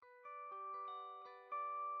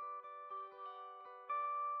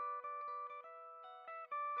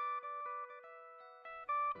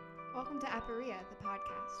Welcome to Aporia, the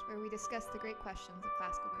podcast, where we discuss the great questions of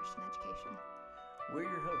classical Christian education. We're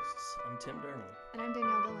your hosts. I'm Tim Durnall. And I'm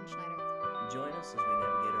Danielle Dillenschneider. Join us as we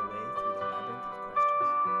navigate our way through the labyrinth of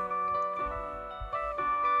questions.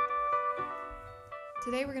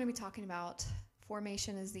 Today we're going to be talking about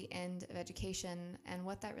formation as the end of education and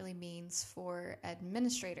what that really means for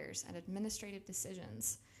administrators and administrative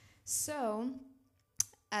decisions. So,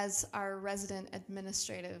 as our resident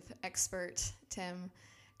administrative expert, Tim,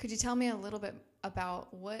 could you tell me a little bit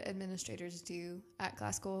about what administrators do at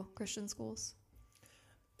classical Christian schools?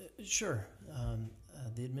 Sure.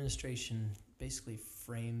 The administration basically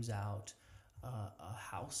frames out a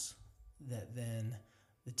house that then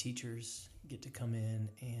the teachers get to come in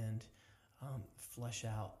and flesh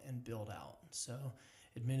out and build out. So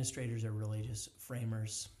administrators are really just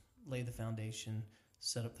framers, lay the foundation,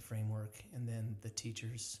 set up the framework, and then the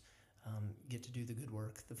teachers get to do the good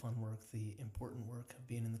work, the fun work, the important work of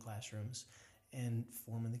being in the classrooms and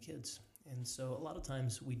forming the kids. And so a lot of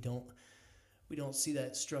times we don't see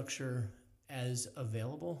that structure as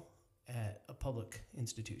available at a public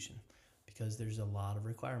institution because there's a lot of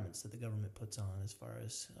requirements that the government puts on as far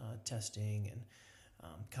as testing and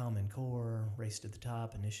Common Core, Race to the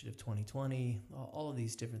Top, Initiative 2020, all of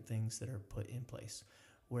these different things that are put in place.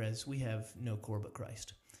 Whereas we have no core but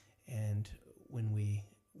Christ. And when we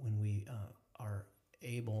are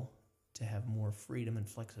able to have more freedom and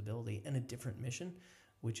flexibility and a different mission,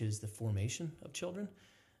 which is the formation of children,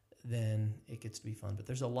 then it gets to be fun. But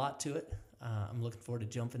there's a lot to it. I'm looking forward to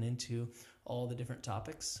jumping into all the different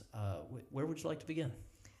topics. Where would you like to begin?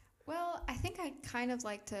 Well, I think I'd kind of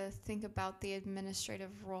like to think about the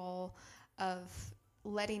administrative role of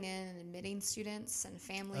letting in and admitting students and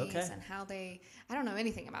families and how I don't know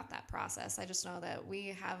anything about that process. I just know that we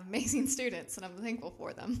have amazing students and I'm thankful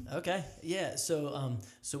for them. Okay. Yeah. So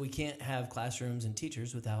we can't have classrooms and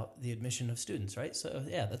teachers without the admission of students, right? So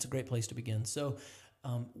yeah, that's a great place to begin. So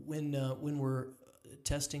when we're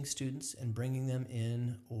testing students and bringing them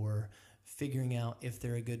in or figuring out if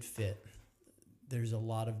they're a good fit, there's a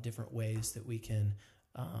lot of different ways that we can,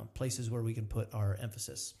 places where we can put our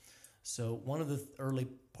emphasis. So one of the early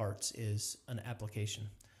parts is an application.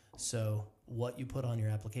 So what you put on your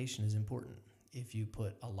application is important. If you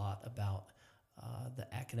put a lot about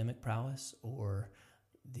the academic prowess or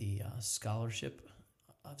the scholarship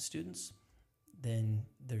of students, then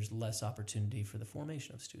there's less opportunity for the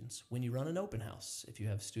formation of students. When you run an open house, if you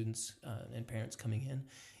have students and parents coming in,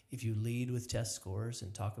 if you lead with test scores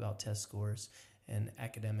and talk about test scores and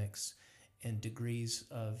academics and degrees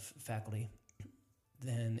of faculty,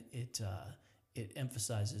 then it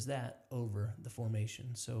emphasizes that over the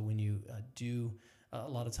formation. So when you do, a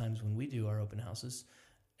lot of times when we do our open houses,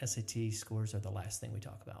 SAT scores are the last thing we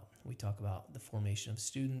talk about. We talk about the formation of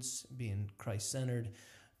students, being Christ-centered,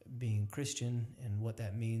 being Christian, and what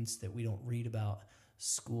that means, that we don't read about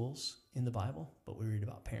schools in the Bible, but we read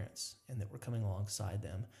about parents, and that we're coming alongside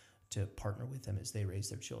them to partner with them as they raise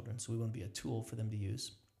their children. So we want to be a tool for them to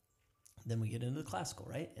use. Then we get into the classical,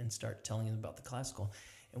 right? And start telling them about the classical.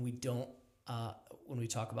 And we don't, when we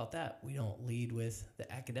talk about that, we don't lead with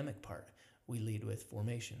the academic part. We lead with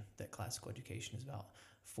formation. That classical education is about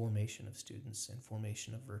formation of students and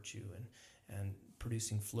formation of virtue and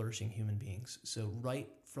producing flourishing human beings. So right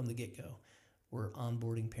from the get-go, we're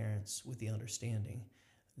onboarding parents with the understanding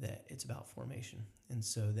that it's about formation. And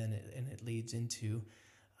so then it leads into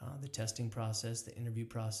the testing process, the interview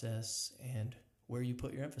process, and where you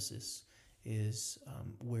put your emphasis is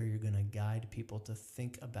where you're going to guide people to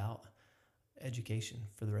think about education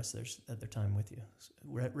for the rest of their time with you.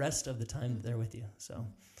 Rest of the time that they're with you. So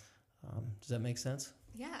does that make sense?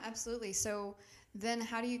 Yeah, absolutely. So then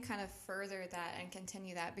how do you kind of further that and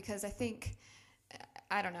continue that? Because I think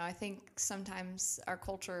sometimes our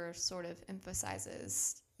culture sort of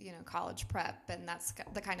emphasizes, college prep, and that's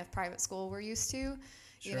the kind of private school we're used to.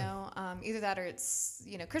 Sure. Either that or it's,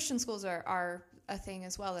 Christian schools are a thing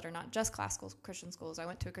as well that are not just classical Christian schools. I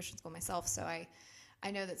went to a Christian school myself, so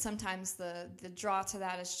I know that sometimes the draw to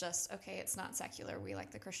that is just, okay, it's not secular. We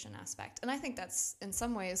like the Christian aspect. And I think that's in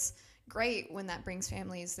some ways great when that brings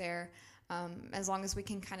families there, as long as we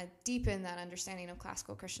can kind of deepen that understanding of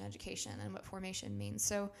classical Christian education and what formation means.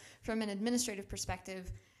 So from an administrative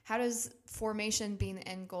perspective, how does formation being the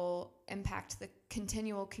end goal impact the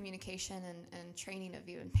continual communication and training of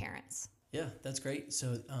you and parents? Yeah, that's great.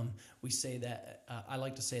 So we say that, I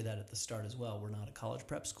like to say that at the start as well. We're not a college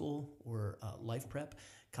prep school, we're life prep.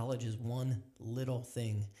 College is one little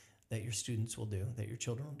thing that your students will do, that your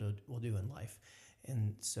children will do in life.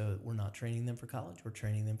 And so we're not training them for college, we're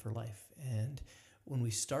training them for life. And when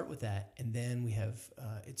we start with that, and then we have,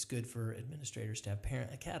 it's good for administrators to have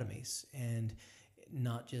parent academies and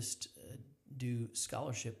not just do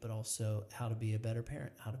scholarship, but also how to be a better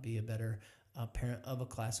parent, how to be a better parent of a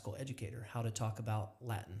classical educator, how to talk about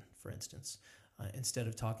Latin, for instance, instead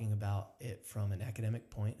of talking about it from an academic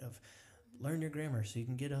point of learn your grammar so you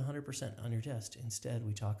can get 100% on your test. Instead,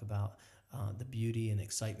 we talk about the beauty and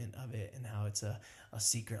excitement of it and how it's a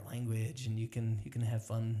secret language and you can have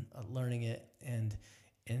fun learning it, and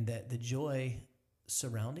that the joy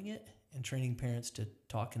surrounding it, and training parents to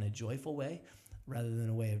talk in a joyful way rather than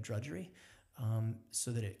a way of drudgery,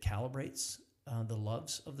 so that it calibrates the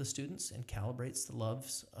loves of the students and calibrates the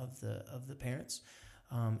loves of the parents.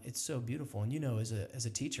 It's so beautiful. And as a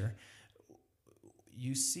teacher,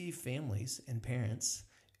 you see families and parents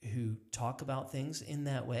who talk about things in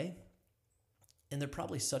that way, and they're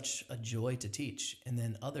probably such a joy to teach. And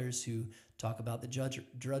then others who talk about the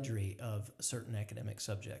drudgery of certain academic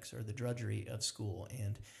subjects or the drudgery of school,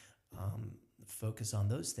 and focus on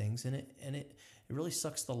those things, and it really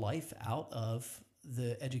sucks the life out of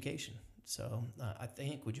the education. So I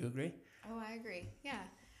think, would you agree? Oh, I agree. Yeah.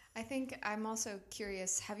 I think I'm also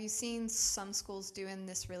curious, have you seen some schools doing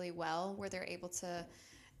this really well where they're able to,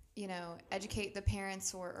 educate the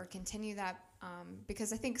parents or continue that?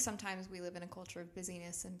 Because I think sometimes we live in a culture of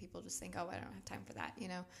busyness and people just think, oh, I don't have time for that,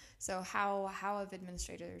 So how have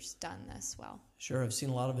administrators done this well? Sure. I've seen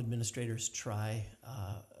a lot of administrators try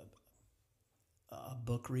a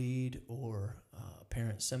book read or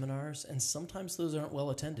parent seminars, and sometimes those aren't well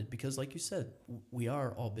attended because, like you said, we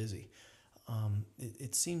are all busy.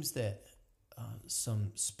 It seems that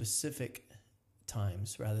some specific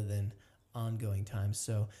times rather than ongoing times.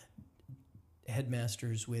 So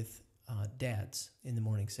headmasters with dads in the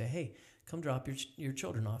morning say, hey, come drop your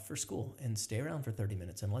children off for school and stay around for 30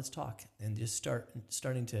 minutes and let's talk, and just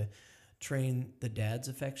starting to train the dad's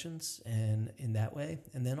affections and in that way.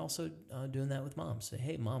 And then also doing that with moms. Say,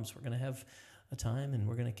 hey, moms, we're going to have a time and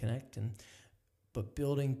we're going to connect, but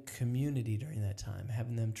building community during that time,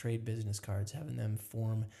 having them trade business cards, having them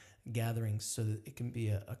form gatherings so that it can be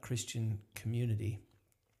a Christian community.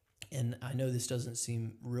 And I know this doesn't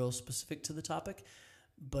seem real specific to the topic,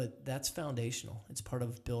 but that's foundational. It's part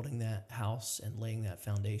of building that house and laying that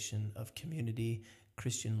foundation of community,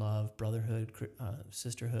 Christian love, brotherhood,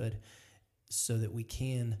 sisterhood, so that we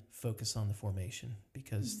can focus on the formation,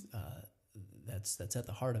 because that's at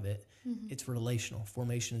the heart of it. Mm-hmm. It's relational.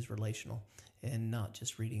 Formation is relational, and not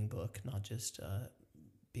just reading a book, not just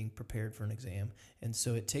being prepared for an exam. And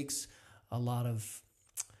so it takes a lot of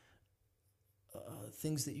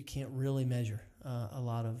things that you can't really measure. A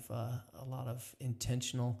lot of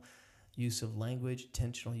intentional use of language,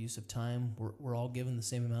 intentional use of time. We're all given the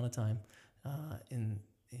same amount of time in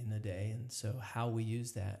a day, and so how we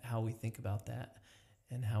use that, how we think about that,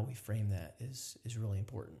 and how we frame that is really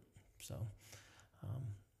important. So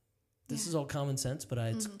this is all common sense, but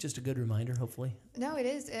it's just a good reminder, hopefully. No, it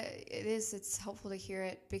is. It's helpful to hear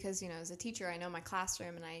it because, as a teacher, I know my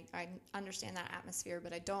classroom and I understand that atmosphere,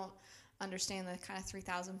 but I don't understand the kind of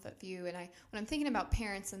 3,000-foot view. And when I'm thinking about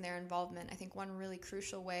parents and their involvement, I think one really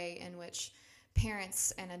crucial way in which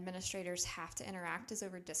parents and administrators have to interact is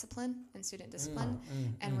over discipline and student discipline.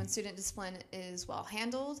 And when student discipline is well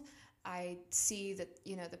handled, I see that,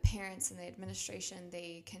 the parents and the administration,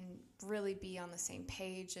 they can really be on the same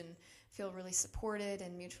page and feel really supported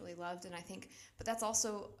and mutually loved. And I think, but that's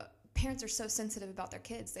also, parents are so sensitive about their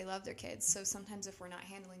kids. They love their kids. So sometimes if we're not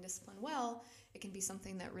handling discipline well, it can be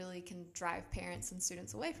something that really can drive parents and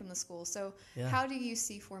students away from the school. So how do you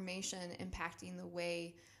see formation impacting the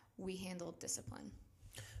way we handle discipline?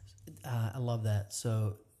 I love that.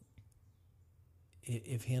 So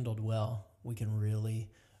if handled well, we can really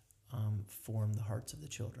form the hearts of the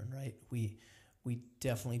children, right? We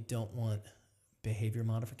definitely don't want behavior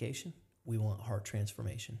modification. We want heart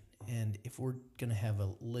transformation. And if we're going to have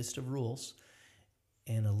a list of rules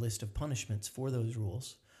and a list of punishments for those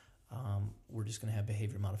rules, we're just going to have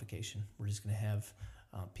behavior modification. We're just going to have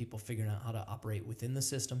people figuring out how to operate within the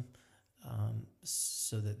system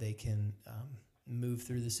so that they can move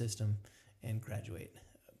through the system and graduate.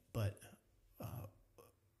 But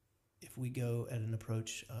if we go at an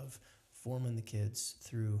approach of forming the kids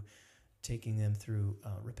through taking them through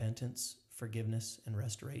repentance, forgiveness, and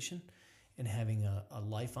restoration, and having a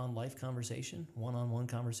life-on-life conversation, one-on-one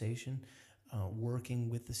conversation, working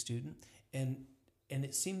with the student, and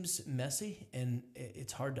it seems messy and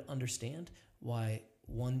it's hard to understand why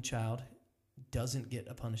one child doesn't get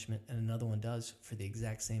a punishment and another one does for the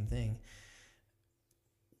exact same thing.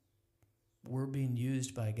 We're being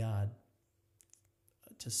used by God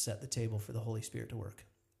to set the table for the Holy Spirit to work.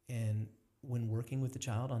 And when working with the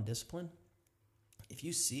child on discipline, if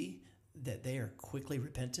you see that they are quickly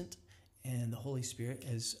repentant and the Holy Spirit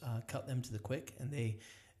has cut them to the quick and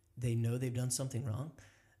they know they've done something wrong,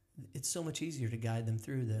 it's so much easier to guide them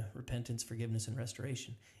through the repentance, forgiveness, and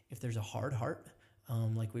restoration. If there's a hard heart,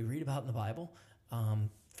 like we read about in the Bible,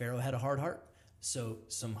 Pharaoh had a hard heart. So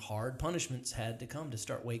some hard punishments had to come to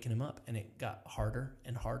start waking him up. And it got harder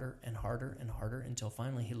and harder and harder and harder until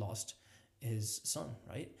finally he lost his son,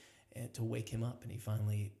 right? And to wake him up. And he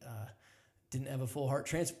finally didn't have a full heart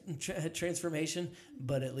transformation,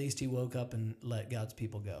 but at least he woke up and let God's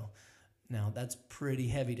people go. Now, that's pretty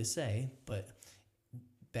heavy to say, but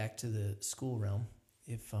back to the school realm,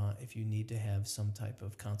 if you need to have some type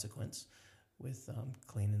of consequence with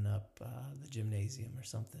cleaning up the gymnasium or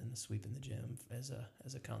something, sweeping the gym as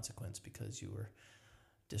a consequence because you were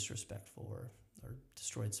disrespectful or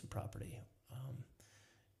destroyed some property.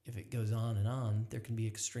 If it goes on, there can be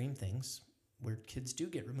extreme things where kids do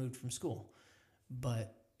get removed from school.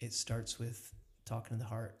 But it starts with talking to the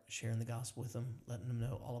heart, sharing the gospel with them, letting them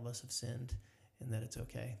know all of us have sinned and that it's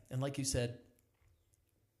okay. And like you said,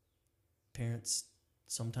 parents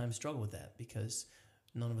sometimes struggle with that because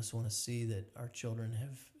none of us want to see that our children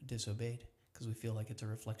have disobeyed because we feel like it's a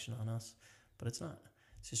reflection on us. But it's not.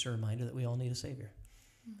 It's just a reminder that we all need a Savior.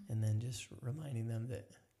 Mm-hmm. And then just reminding them that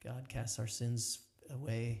God casts our sins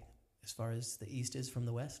away as far as the east is from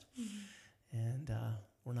the west. Mm-hmm. And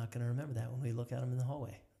we're not going to remember that when we look at them in the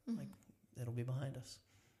hallway. Mm-hmm. Like, it'll be behind us.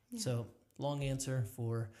 Yeah. So, long answer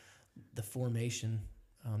for the formation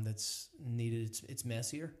that's needed. It's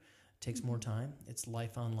messier. It takes more time. It's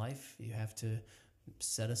life on life. You have to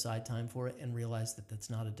set aside time for it and realize that that's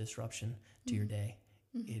not a disruption to your day.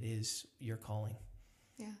 Mm-hmm. It is your calling.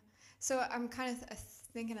 Yeah. So I'm kind of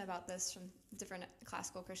thinking about this from different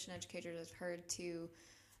classical Christian educators I've heard too.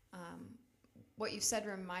 What you said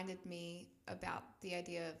reminded me about the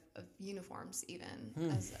idea of uniforms even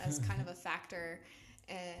as kind of a factor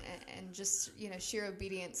and just, sheer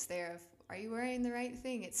obedience there of, are you wearing the right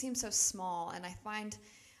thing? It seems so small, and I find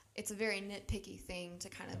it's a very nitpicky thing to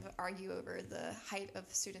kind of argue over the height of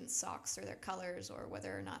students' socks or their colors or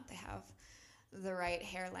whether or not they have the right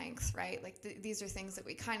hair length, right? Like these are things that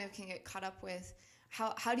we kind of can get caught up with.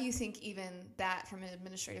 How do you think even that from an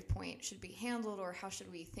administrative point should be handled, or how should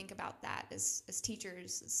we think about that as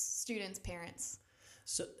teachers, as students, parents?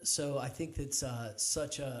 So I think that's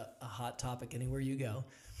such a hot topic anywhere you go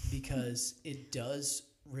because it does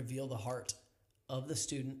reveal the heart of the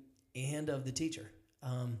student and of the teacher.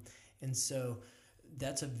 And so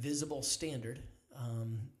that's a visible standard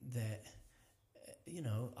that,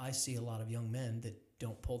 I see a lot of young men that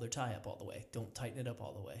don't pull their tie up all the way, don't tighten it up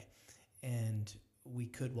all the way. And we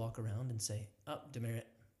could walk around and say, demerit,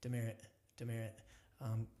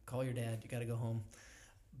 call your dad, you got to go home.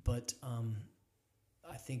 But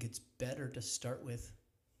I think it's better to start with,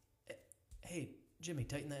 hey, Jimmy,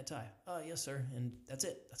 tighten that tie. Oh, yes, sir. And that's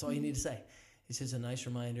it. That's all you need to say. It's just a nice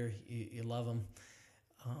reminder. You love them.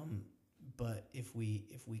 But if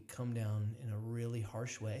we come down in a really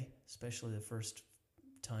harsh way, especially the first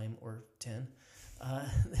time or 10,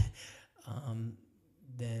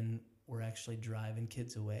 then we're actually driving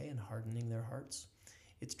kids away and hardening their hearts.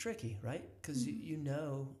 It's tricky, right? Because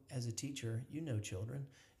as a teacher, children,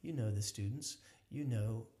 the students,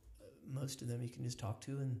 most of them you can just talk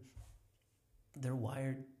to, and they're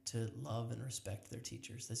wired to love and respect their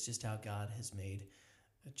teachers. That's just how God has made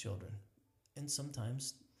children. And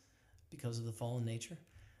sometimes, because of the fallen nature,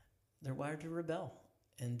 they're wired to rebel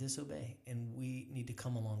and disobey, and we need to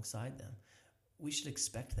come alongside them. We should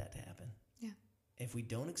expect that to happen. Yeah. If we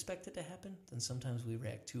don't expect it to happen, then sometimes we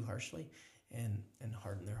react too harshly and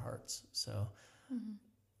harden their hearts. So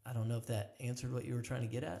I don't know if that answered what you were trying to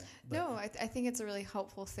get at. No, I think it's a really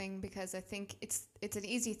helpful thing because I think it's an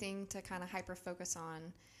easy thing to kind of hyper-focus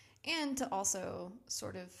on and to also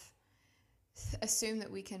sort of assume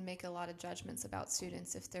that we can make a lot of judgments about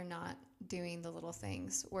students if they're not doing the little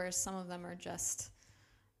things, whereas some of them are just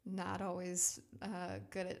not always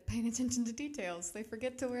good at paying attention to details. They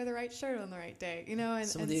forget to wear the right shirt on the right day, And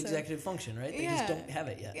some of the executive function, right? They just don't have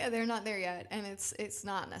it yet. Yeah, they're not there yet, and it's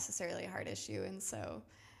not necessarily a hard issue. And so,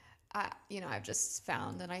 I've just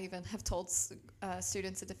found, and I even have told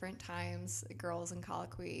students at different times, girls in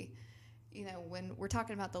colloquy, when we're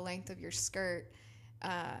talking about the length of your skirt,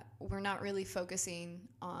 we're not really focusing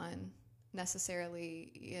on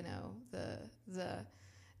necessarily, the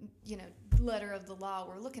letter of the law.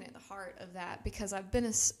 We're looking at the heart of that, because I've been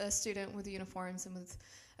a student with uniforms and with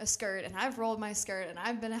a skirt, and I've rolled my skirt, and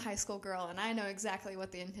I've been a high school girl, and I know exactly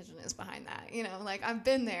what the intention is behind that. I've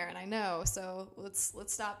been there and I know. So let's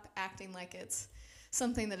stop acting like it's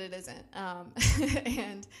something that it isn't.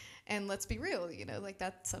 And let's be real, you know, like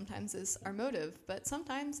that sometimes is our motive, but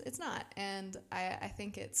sometimes it's not. And I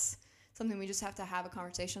think it's something we just have to have a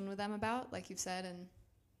conversation with them about, like you've said,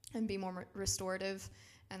 and be more restorative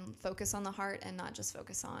and focus on the heart and not just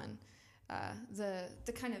focus on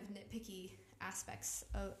the kind of nitpicky aspects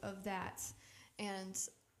of that. And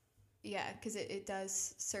yeah, because it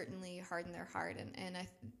does certainly harden their heart, and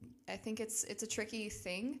I think it's a tricky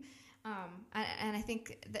thing, and I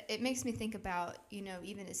think that it makes me think about, you know,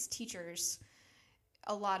 even as teachers,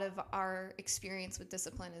 a lot of our experience with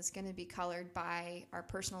discipline is going to be colored by our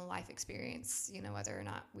personal life experience, you know, whether or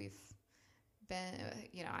not we've been,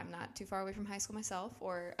 you know, I'm not too far away from high school myself,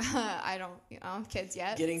 or I don't have kids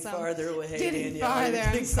yet. Getting farther away. Getting farther.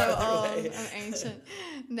 I'm so old. I'm ancient.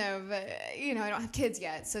 No, but, you know, I don't have kids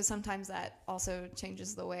yet. So sometimes that also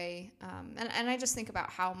changes the way, and I just think about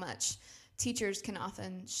how much teachers can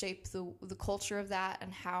often shape the culture of that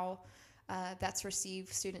and how that's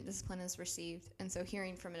received, student discipline is received. And so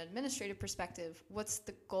hearing from an administrative perspective, what's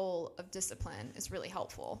the goal of discipline is really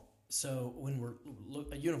helpful. So when we're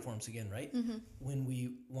uniforms again, right? Mm-hmm. When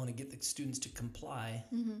we want to get the students to comply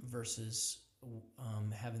versus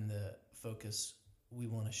having the focus, we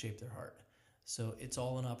want to shape their heart. So it's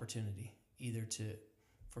all an opportunity, either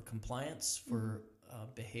for compliance, for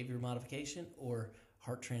behavior modification, or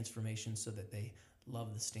heart transformation, so that they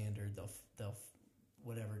love the standard. They'll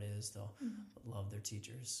whatever it is, they'll love their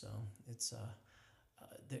teachers. So it's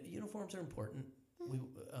the uniforms are important.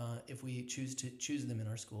 If we choose them in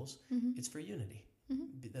our schools, it's for unity.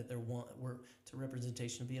 That it's a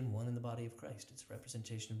representation of being one in the body of Christ. It's a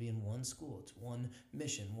representation of being one school. It's one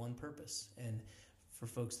mission, one purpose. And for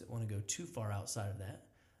folks that want to go too far outside of that,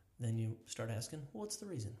 then you start asking, well, what's the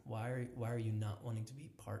reason? Why are you not wanting to be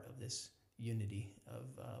part of this unity of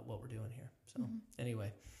what we're doing here? So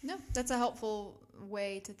anyway. No, that's a helpful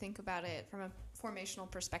way to think about it from a formational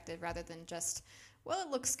perspective, rather than just, well, it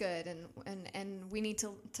looks good, and we need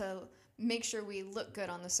to make sure we look good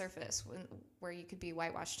on the surface, where you could be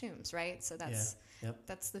whitewashed tombs, right? So that's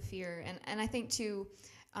the fear. And I think too,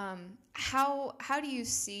 how do you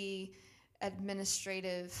see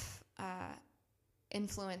administrative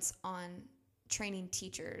influence on training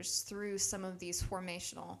teachers through some of these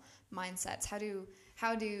formational mindsets?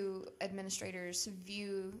 How do administrators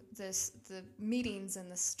view the meetings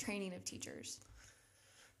and this training of teachers?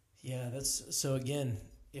 Yeah, that's so. Again,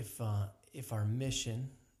 if our mission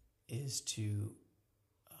is to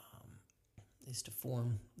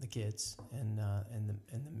form the kids, and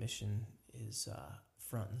the mission is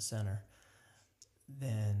front and center,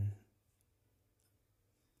 then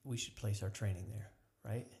we should place our training there,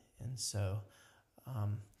 right? And so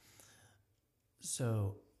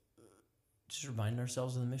just reminding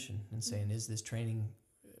ourselves of the mission and saying, is this training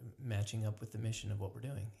matching up with the mission of what we're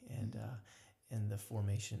doing, and the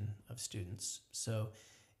formation of students? So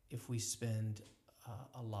if we spend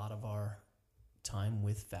a lot of our time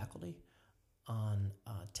with faculty on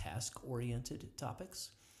task-oriented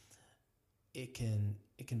topics, it can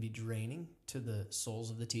be draining to the souls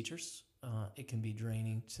of the teachers. It can be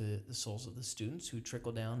draining to the souls of the students who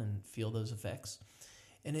trickle down and feel those effects.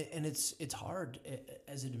 And it's hard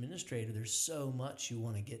as an administrator. There's so much you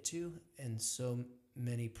want to get to, and so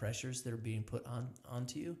many pressures that are being put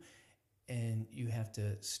onto you, and you have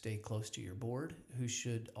to stay close to your board, who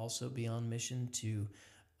should also be on mission to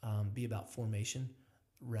be about formation,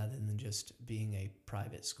 rather than just being a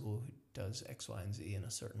private school who does X, Y, and Z in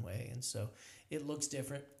a certain way. And so it looks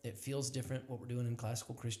different. It feels different. What we're doing in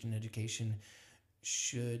classical Christian education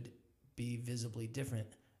should be visibly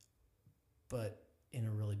different, but in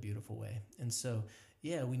a really beautiful way. And so,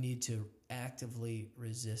 yeah, we need to actively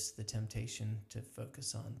resist the temptation to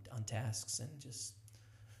focus on tasks and just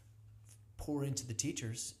pour into the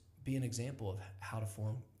teachers, be an example of how to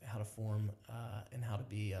form, and how to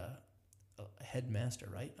be a headmaster,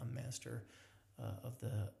 right? A master of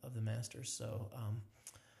the masters. So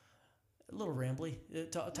a little rambly.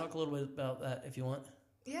 Talk a little bit about that if you want.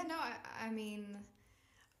 Yeah, no, I mean,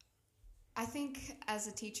 I think as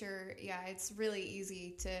a teacher, yeah, it's really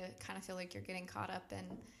easy to kind of feel like you're getting caught up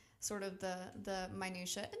in sort of the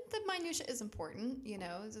minutia. And the minutia is important, you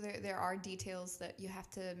know. There are details that you have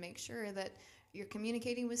to make sure that you're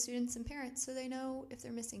communicating with students and parents so they know if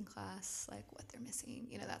they're missing class, like what they're missing,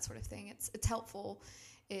 you know, that sort of thing. It's helpful.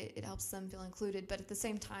 It helps them feel included. But at the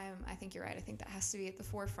same time, I think you're right. I think that has to be at the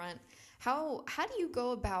forefront. How do you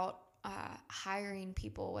go about hiring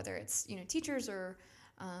people, whether it's, you know, teachers or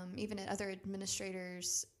even other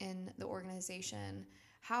administrators in the organization?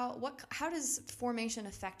 How does formation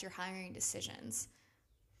affect your hiring decisions?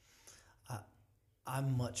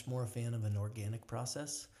 I'm much more a fan of an organic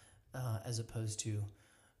process as opposed to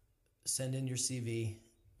send in your CV,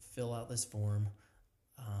 fill out this form.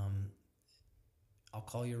 I'll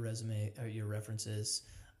call your resume or your references.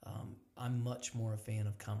 I'm much more a fan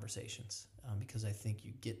of conversations because I think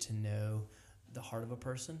you get to know the heart of a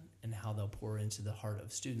person and how they'll pour into the heart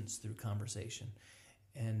of students through conversation.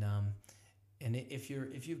 And if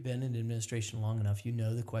you've been in administration long enough, you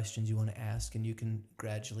know the questions you want to ask, and you can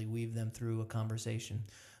gradually weave them through a conversation.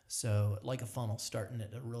 So like a funnel, starting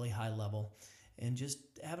at a really high level and just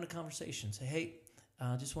having a conversation. Say, hey,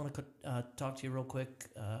 just want to talk to you real quick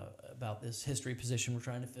about this history position we're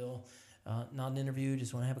trying to fill. Not an interview,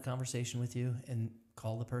 just want to have a conversation with you, and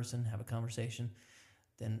call the person, have a conversation,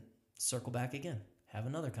 then circle back again, have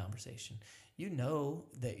another conversation. You know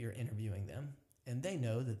that you're interviewing them, and they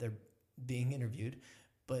know that they're being interviewed,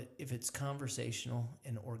 but if it's conversational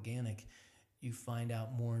and organic, you find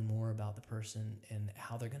out more and more about the person and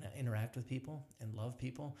how they're going to interact with people and love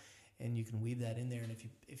people, and you can weave that in there. And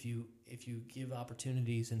if you give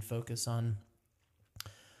opportunities and focus on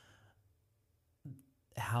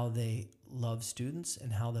how they love students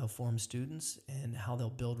and how they'll form students and how they'll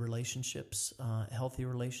build relationships, healthy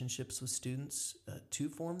relationships with students to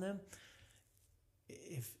form them,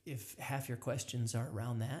 if half your questions are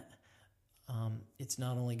around that, it's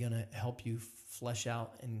not only going to help you flesh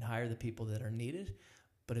out and hire the people that are needed,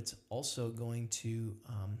 but it's also going to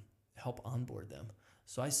help onboard them.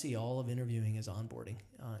 So I see all of interviewing as onboarding,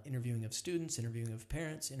 interviewing of students, interviewing of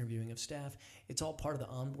parents, interviewing of staff. It's all part of the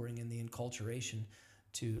onboarding and the enculturation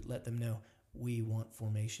to let them know we want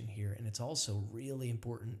formation here. And it's also really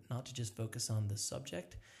important not to just focus on the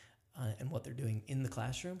subject and what they're doing in the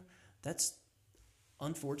classroom. That's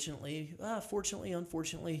unfortunately,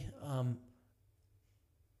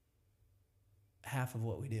 half of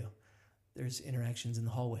what we do. There's interactions in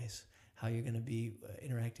the hallways, how you're going to be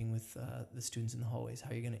interacting with the students in the hallways,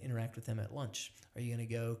 how you're going to interact with them at lunch. Are you going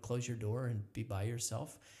to go close your door and be by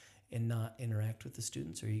yourself and not interact with the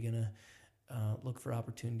students? Or are you going to look for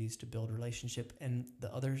opportunities to build relationship? And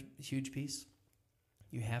the other huge piece,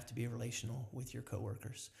 you have to be relational with your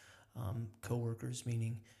coworkers. Coworkers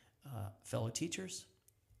meaning fellow teachers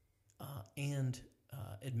and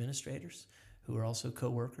administrators who are also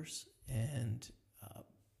coworkers, and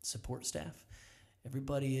support staff.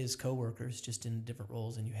 Everybody is coworkers, just in different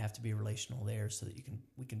roles, and you have to be relational there so that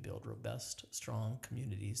we can build robust, strong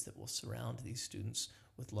communities that will surround these students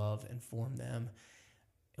with love and form them.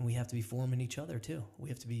 And we have to be forming each other too. We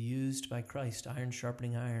have to be used by Christ, iron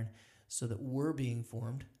sharpening iron, so that we're being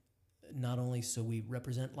formed, not only so we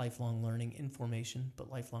represent lifelong learning in formation, but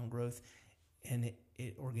lifelong growth, and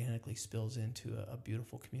it organically spills into a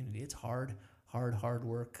beautiful community. It's hard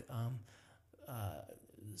work.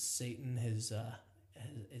 Satan is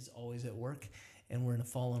always at work, and we're in a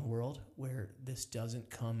fallen world where this doesn't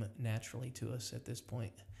come naturally to us at this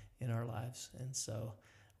point in our lives, and so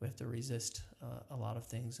we have to resist a lot of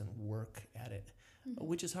things and work at it,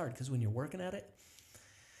 which is hard because when you're working at it,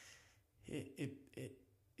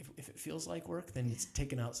 if it feels like work, then it's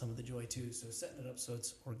taking out some of the joy too. So setting it up so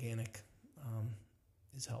it's organic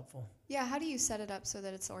is helpful. Yeah, how do you set it up so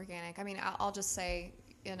that it's organic? I mean, I'll just say,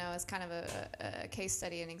 as kind of a case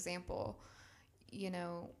study, an example,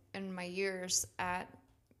 in my years at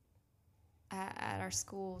our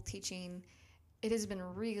school teaching, it has been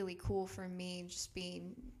really cool for me just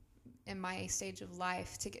being in my stage of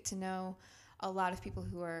life to get to know a lot of people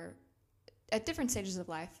who are at different stages of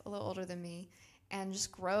life, a little older than me, and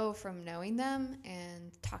just grow from knowing them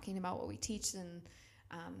and talking about what we teach. And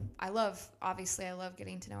I love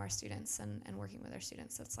getting to know our students and working with our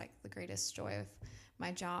students. That's like the greatest joy of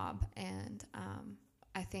my job. And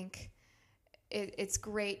I think it's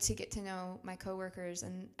great to get to know my coworkers.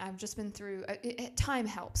 And I've just been through, time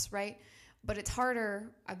helps, right? But it's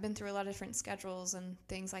harder. I've been through a lot of different schedules and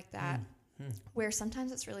things like that, where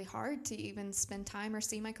sometimes it's really hard to even spend time or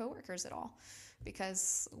see my coworkers at all,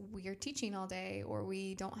 because we are teaching all day, or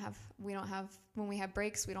we don't have when we have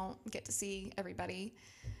breaks, we don't get to see everybody.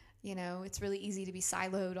 It's really easy to be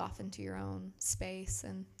siloed off into your own space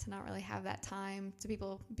and to not really have that time, to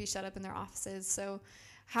people be shut up in their offices. So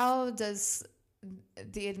how does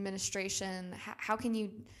the administration, how can you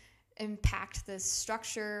impact the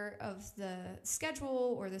structure of the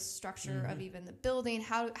schedule or the structure of even the building?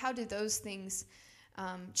 How do those things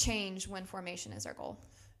change when formation is our goal?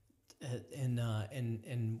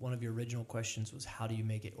 And one of your original questions was, how do you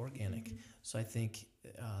make it organic? So I think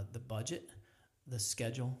the budget, the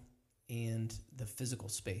schedule, and the physical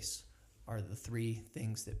space are the three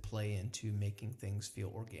things that play into making things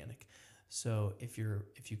feel organic. So if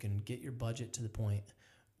you can get your budget to the point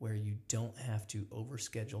where you don't have to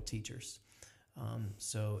overschedule teachers.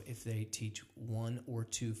 So if they teach one or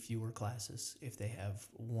two fewer classes, if they have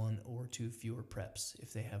one or two fewer preps,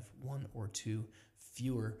 if they have one or two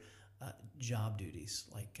fewer job duties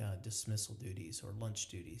like dismissal duties or lunch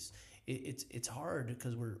duties, it's hard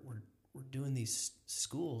because we're doing these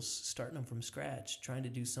schools, starting them from scratch, trying to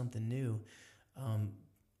do something new.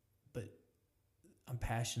 But I'm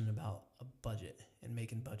passionate about a budget and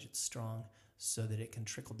making budgets strong so that it can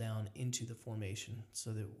trickle down into the formation,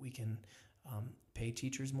 so that we can pay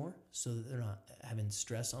teachers more, so that they're not having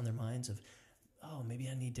stress on their minds of, oh, maybe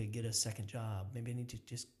I need to get a second job. Maybe I need to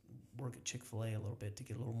just work at Chick-fil-A a little bit to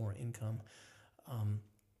get a little more income.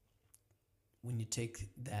 When you take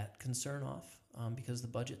that concern off, because the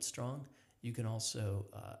budget's strong, you can also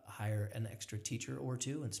hire an extra teacher or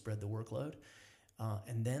two and spread the workload.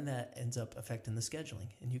 And then that ends up affecting the scheduling.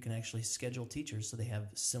 And you can actually schedule teachers so they have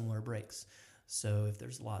similar breaks. So if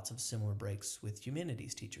there's lots of similar breaks with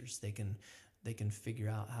humanities teachers, they can figure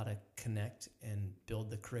out how to connect and build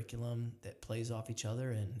the curriculum that plays off each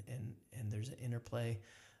other, and there's an interplay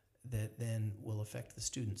that then will affect the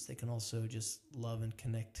students. They can also just love and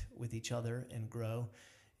connect with each other and grow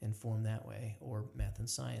and form that way, or math and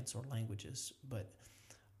science or languages. But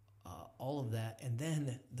all of that, and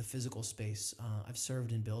then the physical space. I've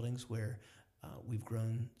served in buildings where we've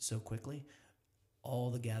grown so quickly.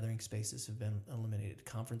 All the gathering spaces have been eliminated.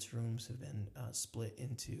 Conference rooms have been split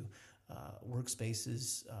into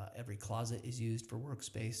workspaces. Every closet is used for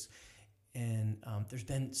workspace. And there's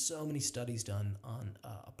been so many studies done on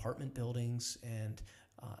apartment buildings, and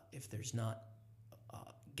if there's not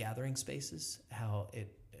gathering spaces, how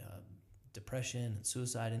it depression and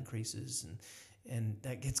suicide increases, and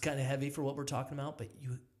that gets kind of heavy for what we're talking about. But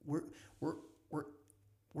we're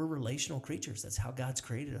relational creatures. That's how God's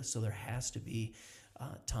created us. So there has to be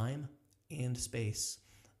time and space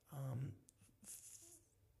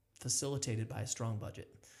facilitated by a strong budget.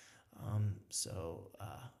 So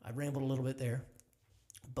I rambled a little bit there,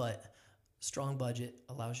 but strong budget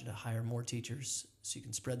allows you to hire more teachers so you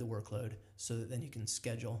can spread the workload, so that then you can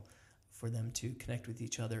schedule for them to connect with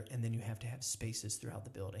each other. And then you have to have spaces throughout the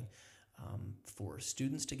building for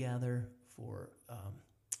students to gather, for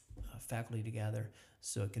faculty to gather,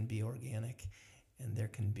 so it can be organic and there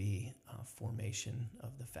can be formation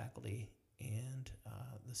of the faculty and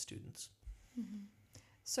the students. Mm-hmm.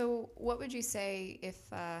 So what would you say if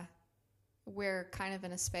we're kind of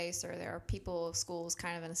in a space, or there are people, schools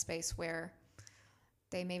kind of in a space where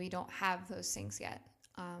they maybe don't have those things yet?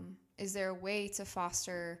 Is there a way to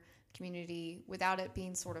foster community without it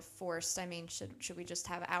being sort of forced? I mean, should we just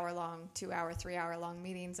have hour-long, 2-hour, 3-hour-long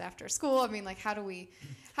meetings after school? I mean, like, how do we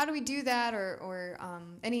do that, or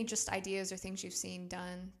any just ideas or things you've seen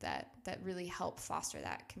done that really help foster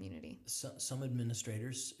that community? Some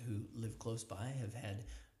administrators who live close by have had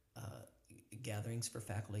gatherings for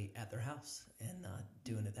faculty at their house and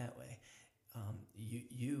doing it that way.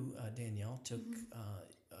 You Danielle, took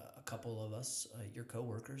a couple of us, your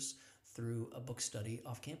coworkers, through a book study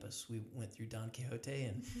off campus. We went through Don Quixote,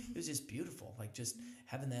 and it was just beautiful, like just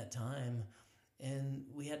having that time. And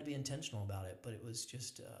we had to be intentional about it, but it was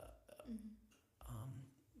just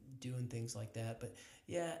doing things like that. But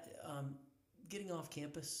yeah, getting off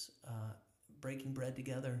campus, breaking bread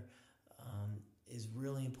together is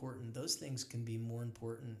really important. Those things can be more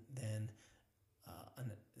important than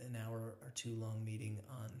an hour or two long meeting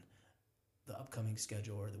on the upcoming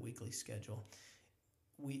schedule or the weekly schedule.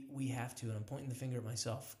 We have to, and I'm pointing the finger at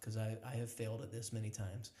myself because I have failed at this many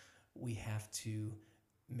times. We have to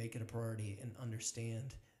make it a priority and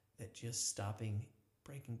understand that just stopping,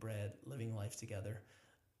 breaking bread, living life together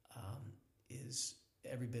is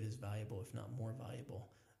every bit as valuable, if not more valuable,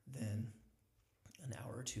 than an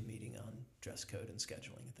hour or two meeting on dress code and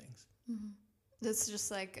scheduling and things. Mm-hmm. That's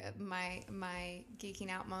just like my geeking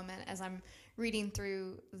out moment as I'm reading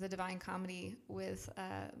through the Divine Comedy with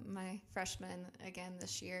my freshmen again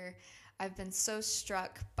this year. I've been so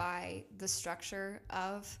struck by the structure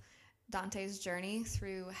of Dante's journey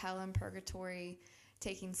through hell and purgatory,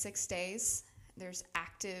 taking 6 days. There's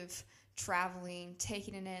active traveling,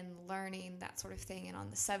 taking it in, learning, that sort of thing. And on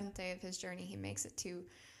the 7th day of his journey, he makes it to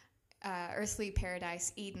earthly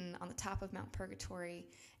paradise, Eden, on the top of Mount Purgatory.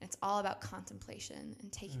 And it's all about contemplation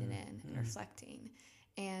and taking it in and reflecting.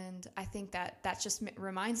 And I think that just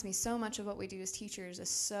reminds me so much of what we do as teachers is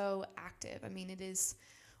so active. I mean, it is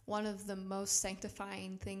one of the most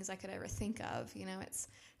sanctifying things I could ever think of. You know, it's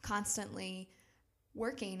constantly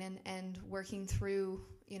working and working through,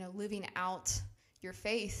 living out your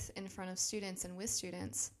faith in front of students and with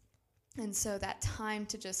students. And so that time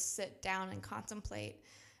to just sit down and contemplate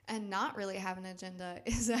and not really have an agenda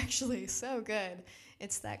is actually so good.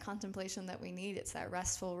 It's that contemplation that we need. It's that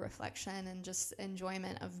restful reflection and just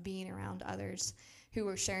enjoyment of being around others who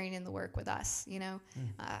are sharing in the work with us, you know.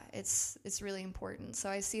 It's really important. So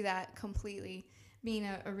I see that completely being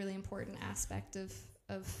a really important aspect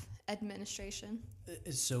of administration.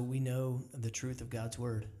 So we know the truth of God's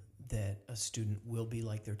word, that a student will be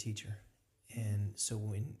like their teacher. And so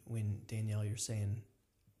when Danielle, you're saying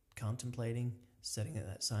contemplating, setting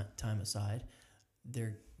that time aside,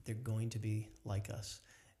 they're going to be like us.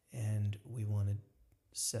 And we want to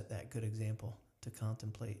set that good example to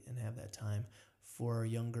contemplate and have that time for our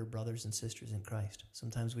younger brothers and sisters in Christ.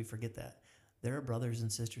 Sometimes we forget that. There are brothers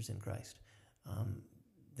and sisters in Christ.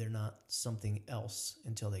 They're not something else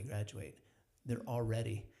until they graduate. They're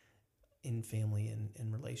already in family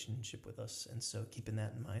and relationship with us. And so keeping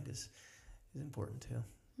that in mind is important too.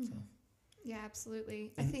 So. Yeah,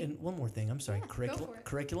 absolutely. And one more thing, I'm sorry, Yeah,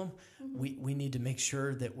 curriculum. We need to make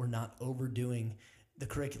sure that we're not overdoing the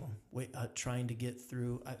curriculum, trying to get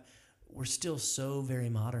through. We're still so very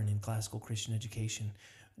modern in classical Christian education.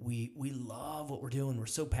 We love what we're doing. We're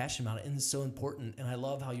so passionate about it, and it's so important. And I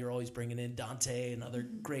love how you're always bringing in Dante and other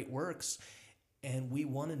great works. And we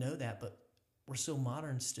want to know that, but we're so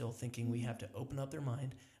modern still, thinking we have to open up their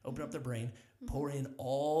mind, open up their brain, pour in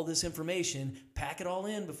all this information, pack it all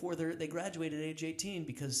in before they graduate at age 18,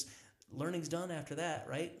 because learning's done after that,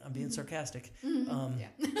 right? I'm being sarcastic.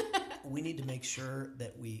 We need to make sure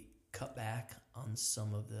that we cut back on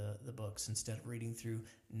some of the books. Instead of reading through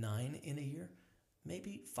 9 in a year,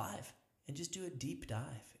 maybe 5, and just do a deep dive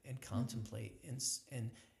and contemplate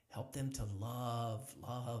and help them to love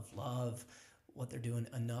what they're doing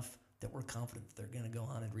enough that we're confident that they're going to go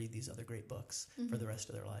on and read these other great books for the rest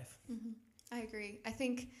of their life. I agree. I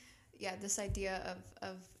think, this idea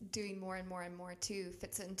of doing more and more and more too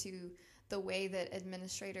fits into the way that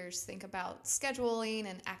administrators think about scheduling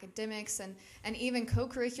and academics, and even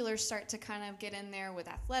co-curriculars start to kind of get in there with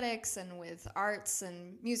athletics and with arts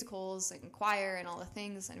and musicals and choir and all the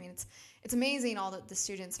things. I mean, it's amazing all that the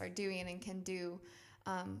students are doing and can do.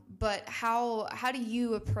 But how do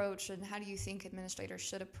you approach, and how do you think administrators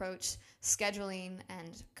should approach scheduling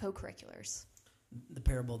and co-curriculars? The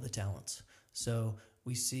parable of the talents. So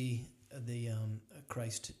we see the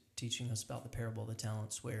Christ teaching us about the parable of the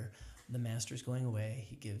talents, where the master's going away.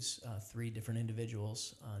 He gives 3 different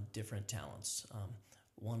individuals different talents.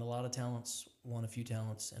 One a lot of talents, one a few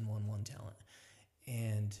talents, and one talent.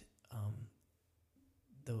 And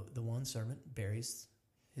the one servant buries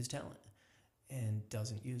his talent and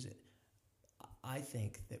doesn't use it. I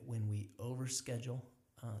think that when we overschedule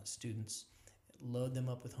students, load them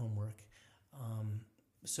up with homework.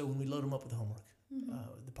 So when we load them up with homework,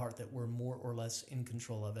 the part that we're more or less in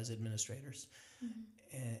control of as administrators,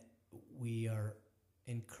 we are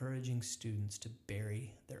encouraging students to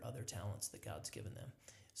bury their other talents that God's given them.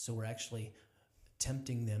 So we're actually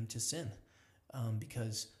tempting them to sin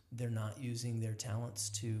because they're not using their talents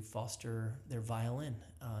to foster their violin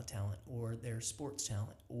talent, or their sports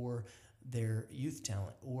talent, or their youth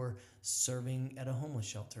talent, or serving at a homeless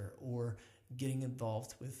shelter, or getting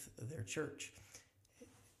involved with their church.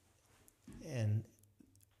 And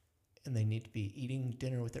they need to be eating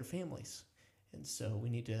dinner with their families. And so we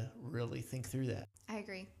need to really think through that. I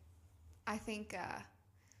agree. I think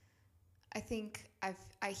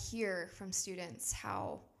I hear from students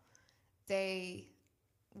how they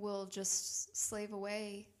will just slave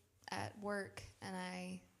away at work, and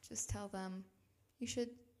I just tell them, you should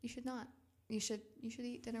not. You should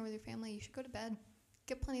eat dinner with your family. You should go to bed.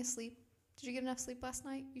 Get plenty of sleep. Did you get enough sleep last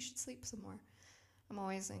night? You should sleep some more. I'm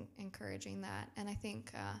always encouraging that, and I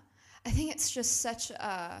think it's just such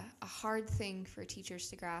a hard thing for teachers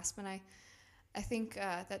to grasp, and I think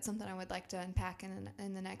that's something I would like to unpack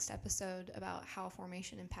in the next episode about how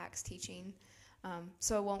formation impacts teaching.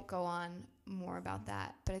 So I won't go on more about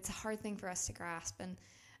that, but it's a hard thing for us to grasp, and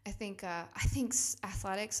I think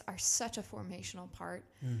athletics are such a formational part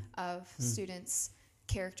of students'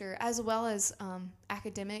 character, as well as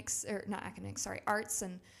arts.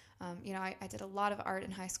 And I did a lot of art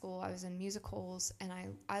in high school. I was in musicals, and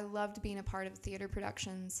I loved being a part of theater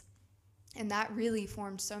productions, and that really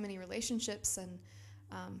formed so many relationships and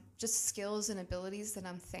just skills and abilities that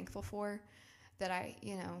I'm thankful for, that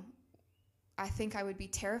I think I would be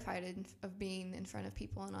terrified of being in front of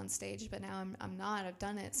people and on stage, but now I'm not. I've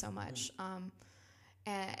done it so much.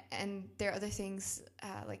 And there are other things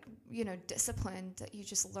like discipline that you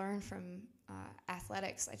just learn from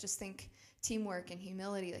athletics. I just think teamwork and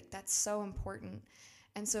humility, like, that's so important.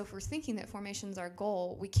 And so if we're thinking that formation's our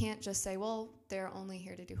goal, we can't just say, well, they're only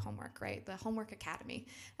here to do homework, right? The homework academy,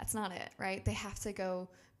 that's not it, right? They have to go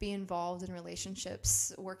be involved in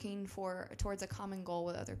relationships, working towards a common goal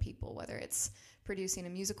with other people, whether it's producing a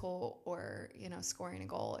musical or, scoring a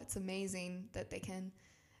goal. It's amazing that they can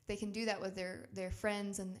do that with their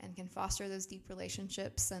friends and can foster those deep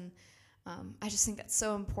relationships. And I just think that's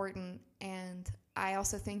so important. And I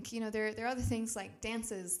also think, there are other things like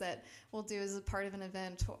dances that we'll do as a part of an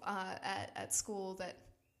event at school that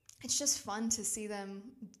it's just fun to see them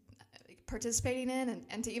participating in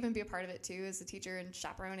and to even be a part of it too as a teacher and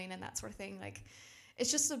chaperoning and that sort of thing. Like,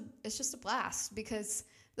 it's just a blast, because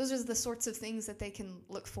those are the sorts of things that they can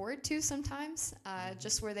look forward to sometimes,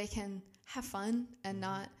 just where they can have fun and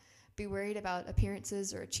not be worried about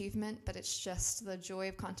appearances or achievement, but it's just the joy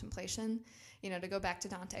of contemplation. To go back to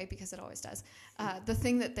Dante, because it always does. The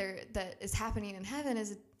thing that is happening in heaven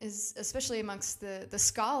is especially amongst the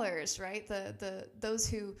scholars, right? Those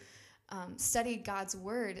who studied God's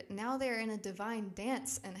word. Now they're in a divine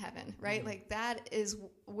dance in heaven, right? Mm-hmm. Like, that is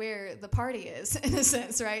where the party is, in a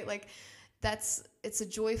sense, right? Like, it's a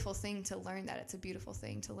joyful thing to learn that. It's a beautiful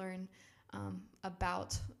thing to learn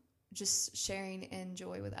about just sharing in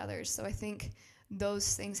joy with others. So I think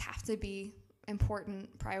those things have to be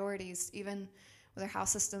important priorities. Even with our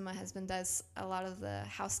house system, my husband does a lot of the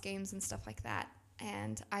house games and stuff like that.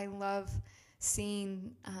 And I love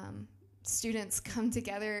seeing students come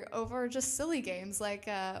together over just silly games like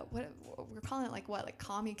what we're calling it, like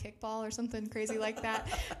commie kickball or something crazy like that,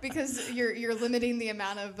 because you're limiting the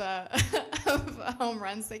amount of home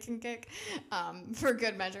runs they can kick for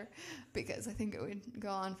good measure, because I think it would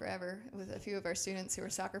go on forever. With a few of our students who are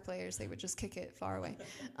soccer players, they would just kick it far away.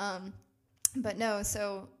 But no,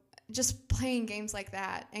 so just playing games like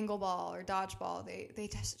that, angle ball or dodgeball, they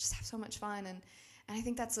just have so much fun. And I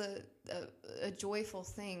think that's a joyful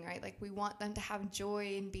thing, right? Like, we want them to have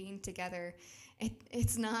joy in being together.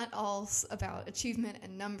 It's not all about achievement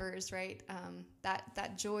and numbers, right?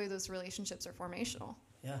 That joy, those relationships are formational.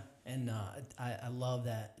 Yeah, and I love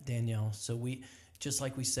that, Danielle. So we, just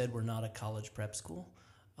like we said, we're not a college prep school,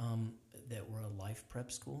 that we're a life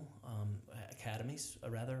prep school, academies,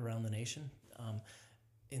 rather, around the nation.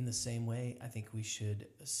 In the same way, I think we should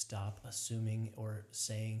stop assuming or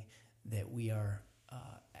saying that we are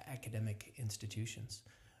academic institutions.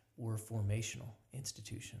 We're formational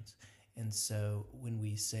institutions. And so when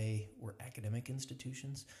we say we're academic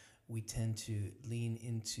institutions, we tend to lean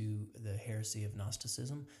into the heresy of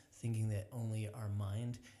Gnosticism, thinking that only our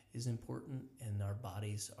mind is important and our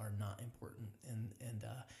bodies are not important.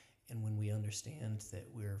 And when we understand that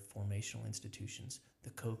we're formational institutions,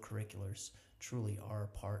 the co-curriculars truly are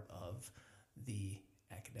part of the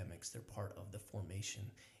academics. They're part of the formation.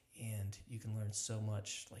 And you can learn so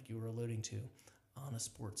much, like you were alluding to, on a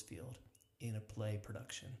sports field, in a play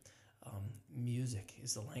production. Music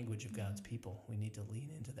is the language of God's people. We need to lean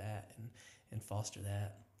into that and foster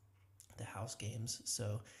that. The house games.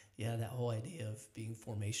 So, yeah, that whole idea of being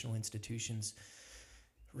formational institutions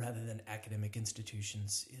rather than academic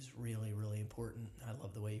institutions is really, really important. I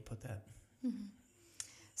love the way you put that. Mm-hmm.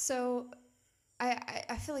 So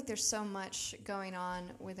I feel like there's so much going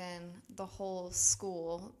on within the whole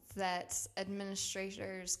school that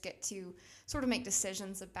administrators get to sort of make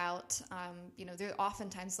decisions about. They're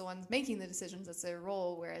oftentimes the ones making the decisions. That's their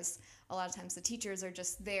role, whereas a lot of times the teachers are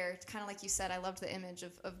just there. Kind of like you said, I loved the image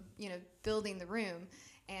of building the room,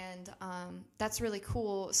 and that's really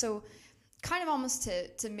cool. So kind of almost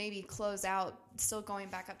to maybe close out, still going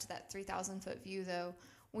back up to that 3,000-foot view, though,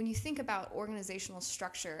 when you think about organizational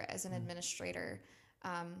structure as an administrator,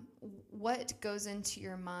 what goes into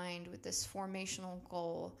your mind with this formational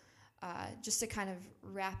goal? Just to kind of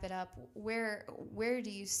wrap it up, where do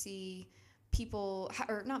you see people,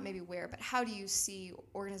 or not maybe where, but how do you see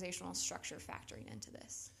organizational structure factoring into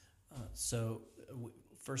this?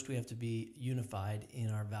 First, we have to be unified in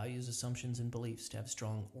our values, assumptions, and beliefs to have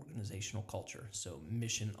strong organizational culture, so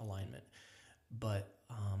mission alignment. But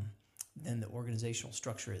then the organizational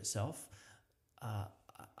structure itself,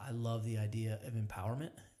 I love the idea of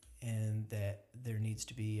empowerment, and that there needs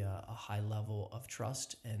to be a high level of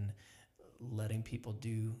trust and letting people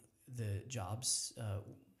do the jobs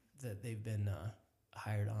that they've been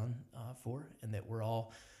hired on for, and that we're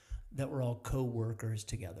all co-workers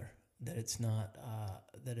together. That it's not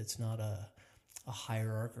a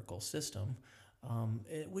hierarchical system,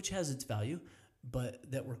 which has its value, but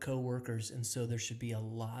that we're co-workers, and so there should be a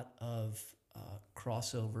lot of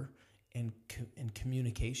crossover and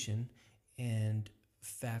communication, and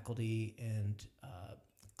faculty and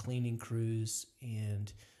cleaning crews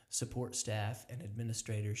and support staff and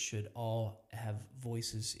administrators should all have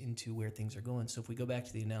voices into where things are going. So if we go back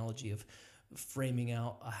to the analogy of framing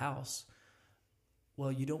out a house,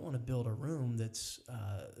 well, you don't want to build a room that's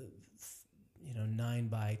 9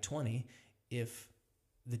 by 20 if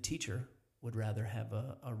the teacher would rather have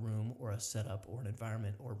a room or a setup or an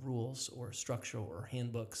environment or rules or structure or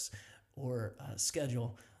handbooks or a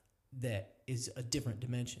schedule that is a different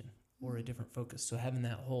dimension or a different focus. So having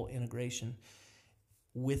that whole integration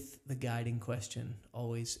with the guiding question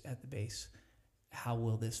always at the base, how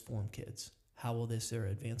will this form kids? How will this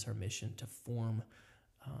advance our mission to form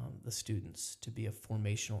the students to be a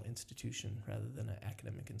formational institution rather than an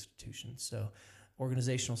academic institution? So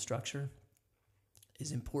organizational structure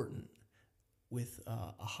is important with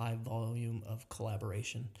a high volume of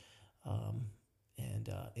collaboration and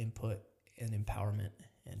input and empowerment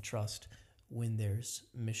and trust when there's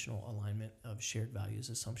missional alignment of shared values,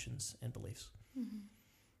 assumptions, and beliefs. Mm-hmm.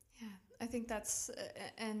 Yeah, I think that's,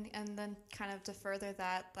 and then kind of to further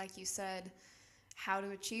that, like you said, how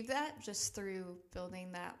to achieve that just through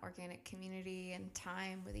building that organic community and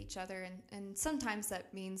time with each other. And sometimes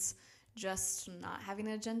that means just not having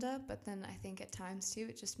an agenda, but then I think at times too,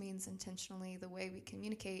 it just means intentionally the way we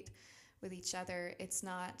communicate with each other. It's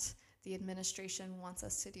not the administration wants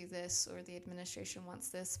us to do this or the administration wants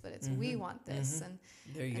this, but it's we want this. And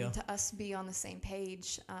there you go. To us be on the same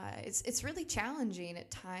page, it's really challenging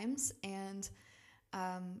at times. And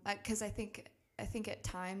because I think at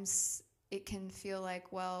times it can feel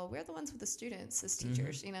like, well, we're the ones with the students as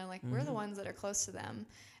teachers, we're the ones that are close to them.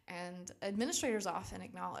 And administrators often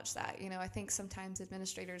acknowledge that. I think sometimes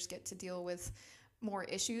administrators get to deal with more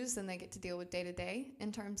issues than they get to deal with day to day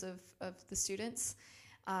in terms of the students.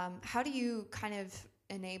 How do you kind of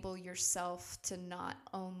enable yourself to not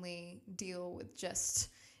only deal with just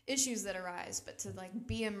issues that arise, but to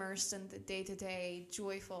be immersed in the day-to-day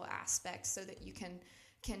joyful aspects so that you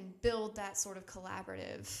can build that sort of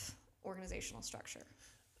collaborative organizational structure?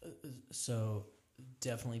 So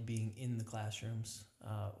definitely being in the classrooms,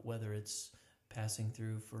 whether it's passing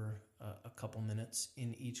through for a couple minutes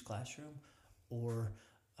in each classroom, or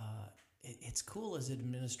it's cool as an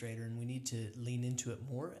administrator, and we need to lean into it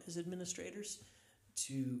more as administrators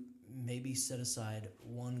to maybe set aside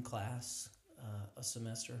one class a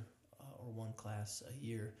semester or one class a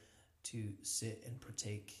year to sit and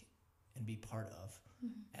partake and be part of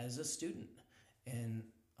as a student. And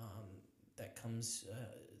that comes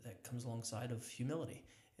alongside of humility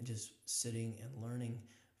and just sitting and learning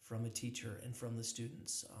from a teacher and from the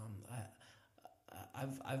students.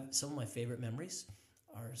 I've some of my favorite memories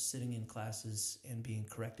are sitting in classes and being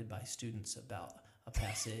corrected by students about a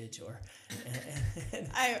passage and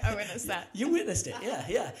I witnessed that. You witnessed it,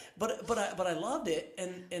 yeah. But I loved it,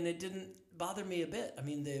 and it didn't bother me a bit. I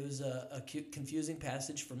mean, there was a confusing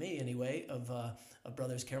passage for me anyway of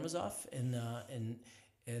Brothers Karamazov, and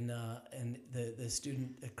the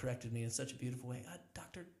student corrected me in such a beautiful way.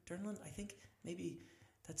 Dr. Dernland, I think maybe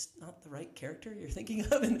that's not the right character you're thinking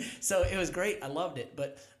of. And so it was great. I loved it.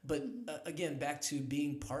 But again, back to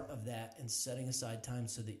being part of that and setting aside time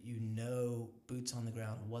so that boots on the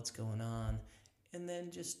ground, what's going on, and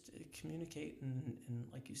then just communicate. And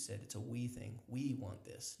like you said, it's a we thing. We want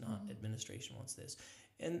this, not administration wants this.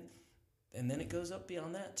 And then it goes up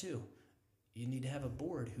beyond that too. You need to have a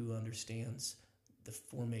board who understands the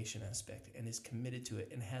formation aspect and is committed to it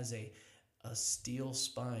and has a steel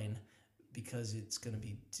spine, because it's going to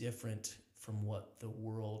be different from what the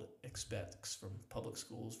world expects from public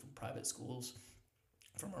schools, from private schools,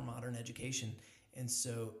 from our modern education. And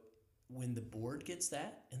so when the board gets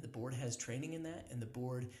that, and the board has training in that, and the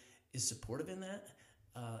board is supportive in that,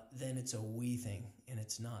 then it's a we thing, and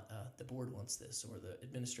it's not the board wants this, or the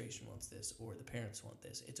administration wants this, or the parents want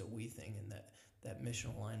this. It's a we thing, and that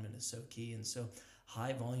mission alignment is so key. And so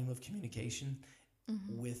high volume of communication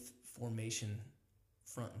with formation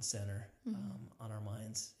front and center on our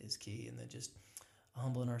minds is key, and then just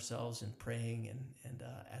humbling ourselves and praying and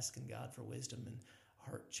asking God for wisdom and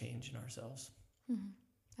heart change in ourselves.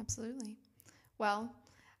 Absolutely. Well,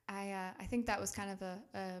 I think that was kind of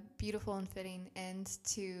a beautiful and fitting end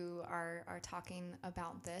to our talking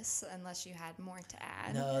about this, unless you had more to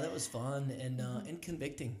add. No, that was fun and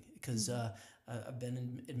convicting, because I've been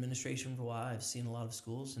in administration for a while. I've seen a lot of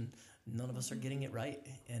schools, and none of us are getting it right.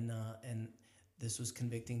 And this was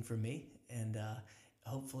convicting for me, and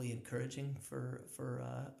hopefully encouraging for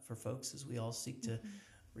folks as we all seek to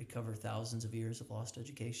recover thousands of years of lost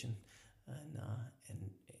education,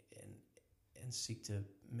 and seek to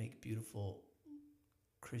make beautiful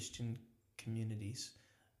Christian communities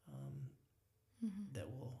that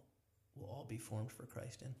will all be formed for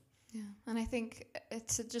Christ in. Yeah. And I think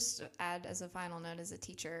to just add as a final note as a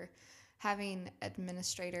teacher, having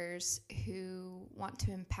administrators who want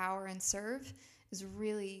to empower and serve is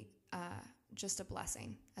really just a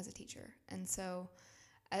blessing as a teacher. And so,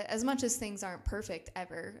 as much as things aren't perfect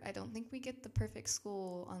ever, I don't think we get the perfect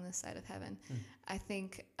school on this side of heaven. I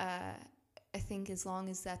think as long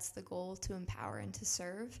as that's the goal, to empower and to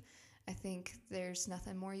serve, I think there's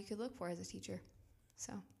nothing more you could look for as a teacher.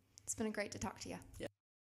 So it's been great to talk to you. Yeah.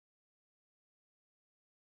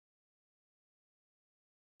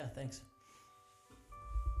 Yeah, thanks.